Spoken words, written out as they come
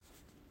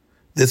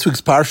This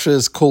week's Parsha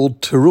is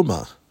called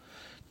Terumah.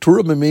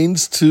 Terumah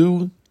means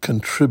to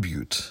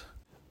contribute.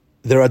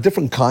 There are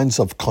different kinds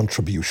of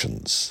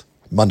contributions,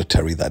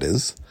 monetary that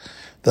is.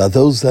 There are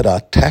those that are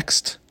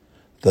taxed,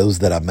 those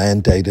that are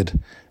mandated,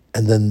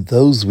 and then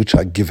those which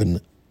are given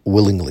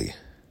willingly.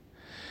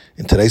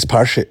 In today's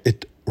Parsha,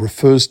 it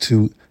refers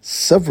to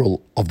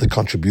several of the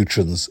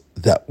contributions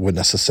that were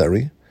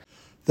necessary.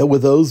 There were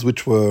those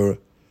which were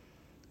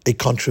a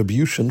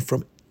contribution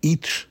from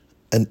each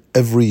and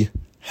every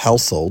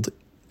household,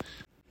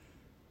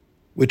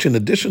 which in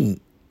addition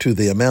to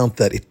the amount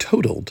that it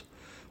totaled,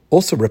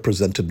 also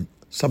represented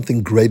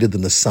something greater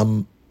than the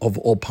sum of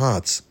all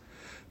parts,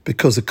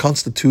 because it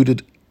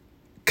constituted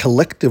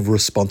collective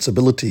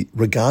responsibility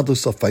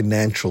regardless of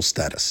financial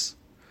status.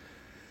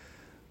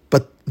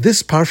 But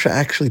this Parsha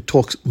actually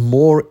talks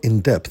more in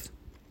depth,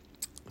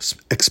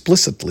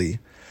 explicitly,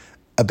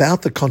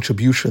 about the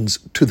contributions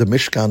to the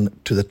Mishkan,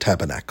 to the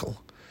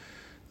tabernacle.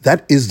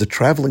 That is the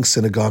traveling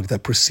synagogue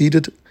that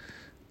preceded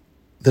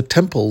the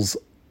temples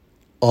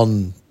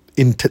in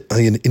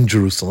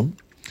Jerusalem.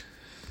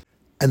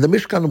 And the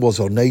Mishkan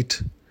was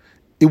ornate.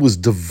 It was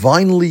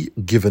divinely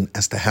given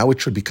as to how it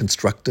should be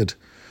constructed,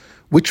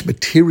 which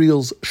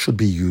materials should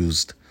be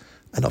used,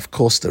 and of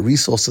course the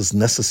resources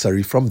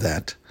necessary from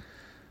that,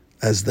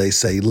 as they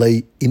say,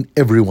 lay in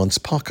everyone's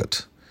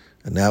pocket.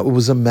 And now it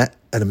was a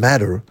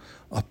matter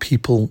of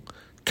people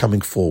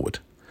coming forward.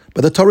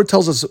 But the Torah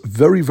tells us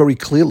very, very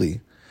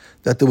clearly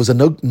that there was a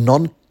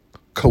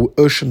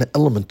non-coercion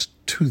element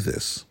to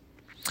this,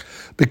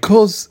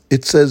 because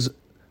it says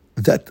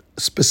that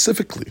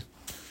specifically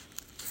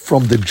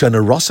from the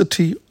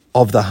generosity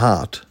of the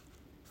heart,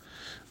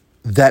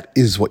 that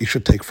is what you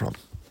should take from.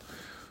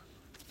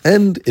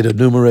 And it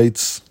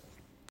enumerates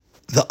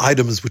the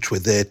items which were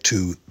there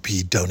to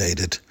be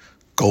donated: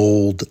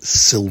 gold,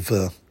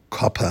 silver,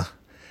 copper,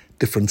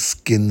 different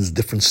skins,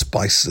 different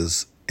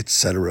spices,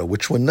 etc.,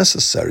 which were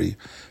necessary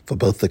for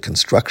both the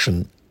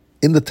construction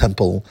in the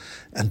temple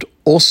and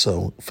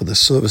also for the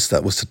service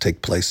that was to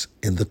take place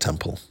in the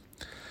temple.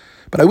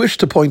 But I wish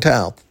to point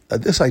out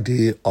that this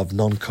idea of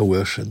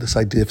non-coercion, this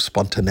idea of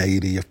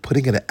spontaneity, of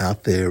putting it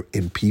out there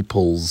in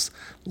people's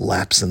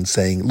laps and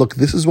saying, look,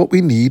 this is what we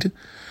need,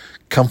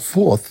 come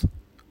forth,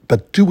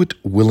 but do it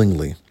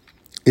willingly,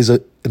 is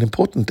an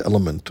important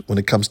element when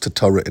it comes to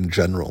Torah in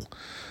general.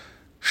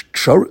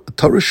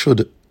 Torah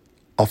should,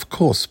 of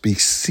course, be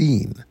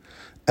seen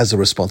as a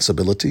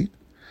responsibility,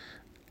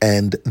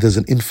 and there's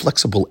an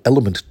inflexible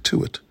element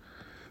to it.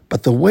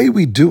 But the way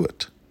we do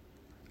it,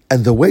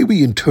 and the way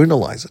we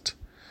internalize it,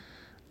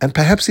 and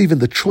perhaps even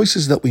the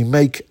choices that we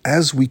make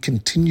as we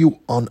continue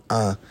on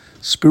our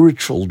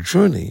spiritual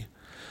journey,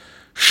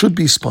 should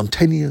be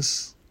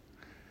spontaneous,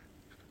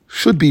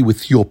 should be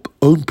with your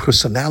own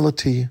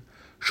personality,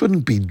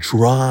 shouldn't be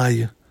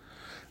dry,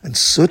 and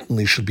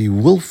certainly should be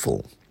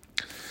willful.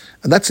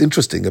 And that's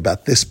interesting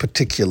about this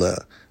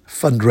particular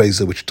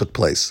fundraiser which took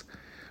place,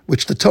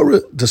 which the Torah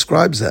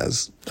describes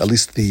as, at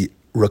least the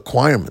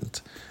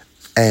requirement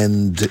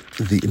and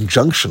the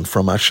injunction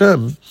from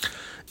Hashem,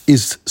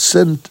 is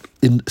said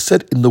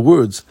in the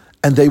words,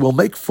 and they will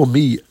make for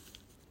me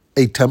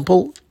a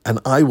temple, and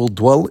I will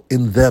dwell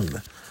in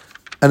them.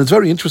 And it's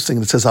very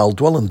interesting. It says, I'll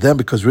dwell in them,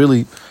 because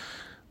really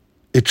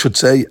it should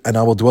say, and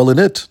I will dwell in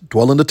it,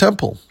 dwell in the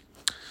temple.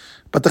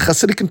 But the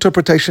Hasidic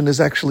interpretation is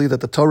actually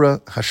that the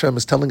Torah, Hashem,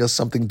 is telling us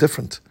something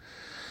different.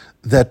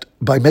 That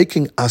by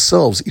making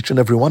ourselves, each and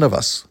every one of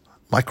us,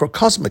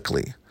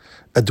 microcosmically,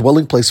 a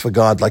dwelling place for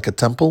God like a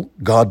temple,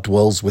 God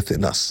dwells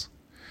within us.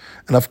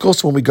 And of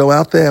course, when we go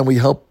out there and we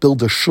help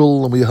build a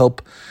shul and we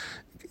help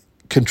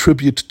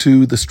contribute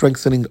to the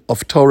strengthening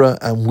of Torah,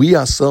 and we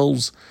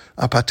ourselves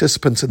are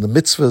participants in the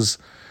mitzvahs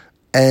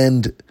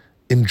and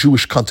in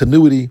Jewish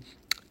continuity,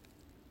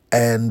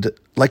 and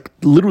like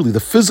literally the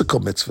physical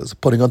mitzvahs,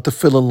 putting on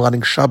tefillin,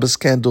 lighting Shabbos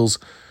candles,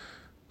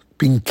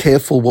 being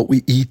careful what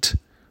we eat,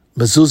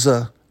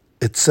 mezuzah,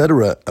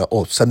 etc.,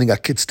 or sending our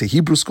kids to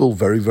Hebrew school,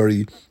 very,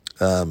 very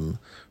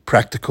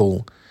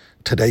practical,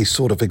 today's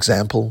sort of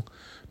example.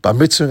 By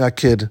mitzvahing our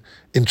kid,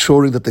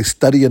 ensuring that they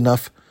study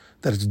enough,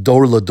 that it's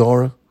dor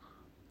lador.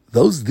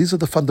 These are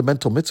the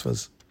fundamental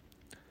mitzvahs.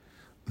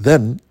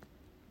 Then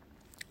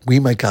we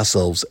make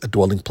ourselves a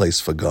dwelling place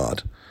for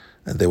God,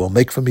 and they will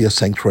make for me a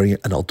sanctuary,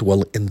 and I'll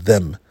dwell in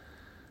them,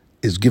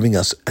 is giving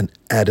us an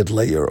added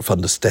layer of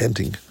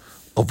understanding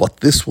of what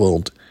this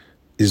world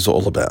is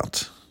all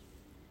about.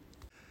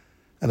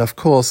 And of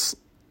course,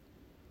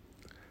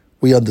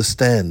 we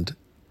understand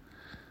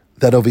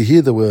that over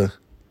here there were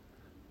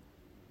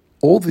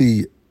all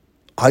the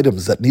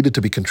items that needed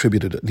to be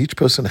contributed, and each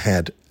person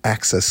had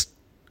access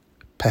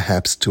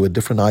perhaps to a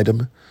different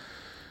item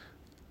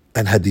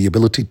and had the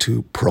ability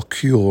to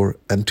procure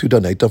and to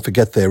donate. Don't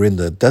forget, they're in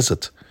the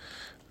desert.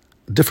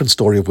 A different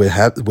story of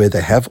where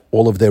they have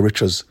all of their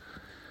riches.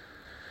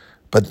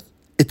 But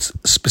it's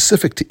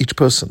specific to each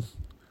person,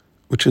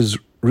 which is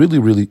really,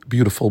 really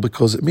beautiful,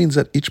 because it means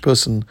that each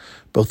person,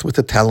 both with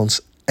the talents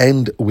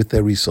and with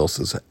their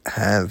resources,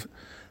 have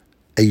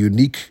a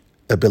unique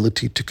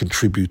ability to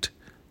contribute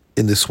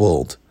in this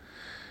world.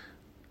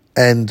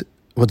 And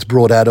what's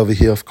brought out over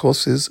here, of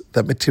course, is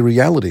that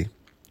materiality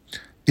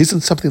isn't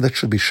something that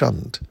should be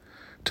shunned.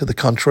 To the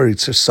contrary,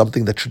 it's just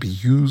something that should be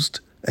used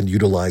and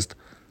utilized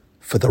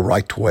for the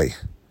right way.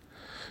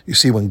 You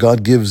see, when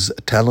God gives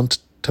a talent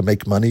to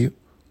make money,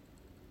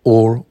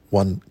 or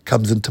one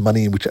comes into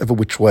money in whichever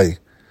which way,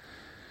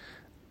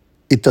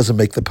 it doesn't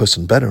make the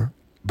person better,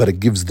 but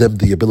it gives them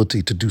the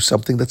ability to do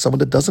something that someone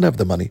that doesn't have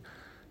the money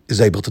is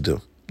able to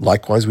do.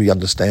 Likewise, we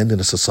understand in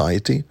a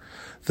society,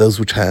 those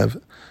which have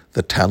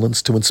the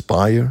talents to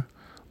inspire,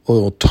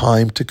 or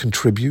time to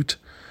contribute,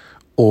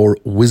 or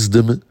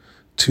wisdom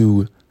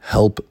to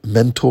help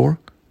mentor,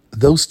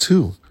 those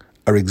two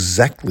are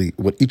exactly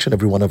what each and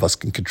every one of us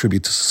can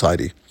contribute to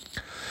society.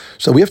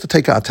 So we have to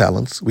take our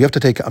talents, we have to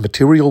take our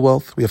material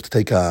wealth, we have to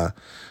take our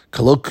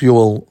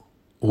colloquial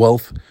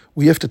wealth,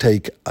 we have to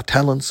take our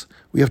talents,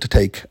 we have to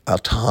take our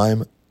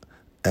time,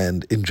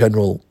 and in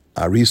general,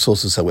 our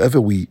resources,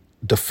 however we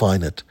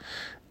define it,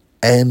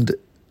 and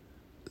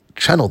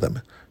channel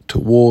them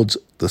towards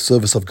the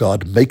service of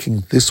God,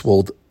 making this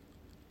world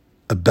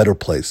a better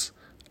place,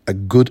 a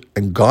good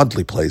and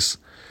godly place.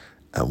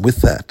 And with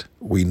that,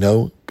 we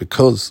know,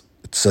 because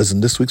it says in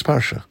this week's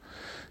Parsha,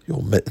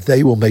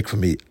 they will make for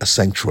me a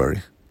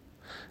sanctuary,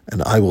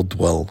 and I will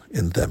dwell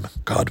in them.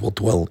 God will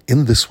dwell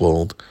in this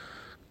world.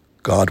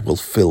 God will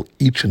fill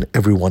each and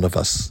every one of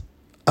us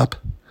up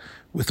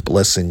with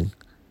blessing,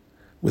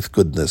 with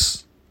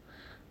goodness,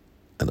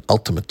 and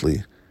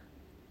ultimately,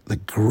 the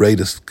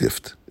greatest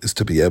gift is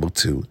to be able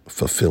to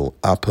fulfill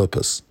our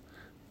purpose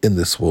in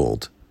this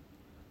world.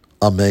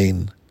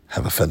 Amen.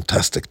 Have a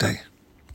fantastic day.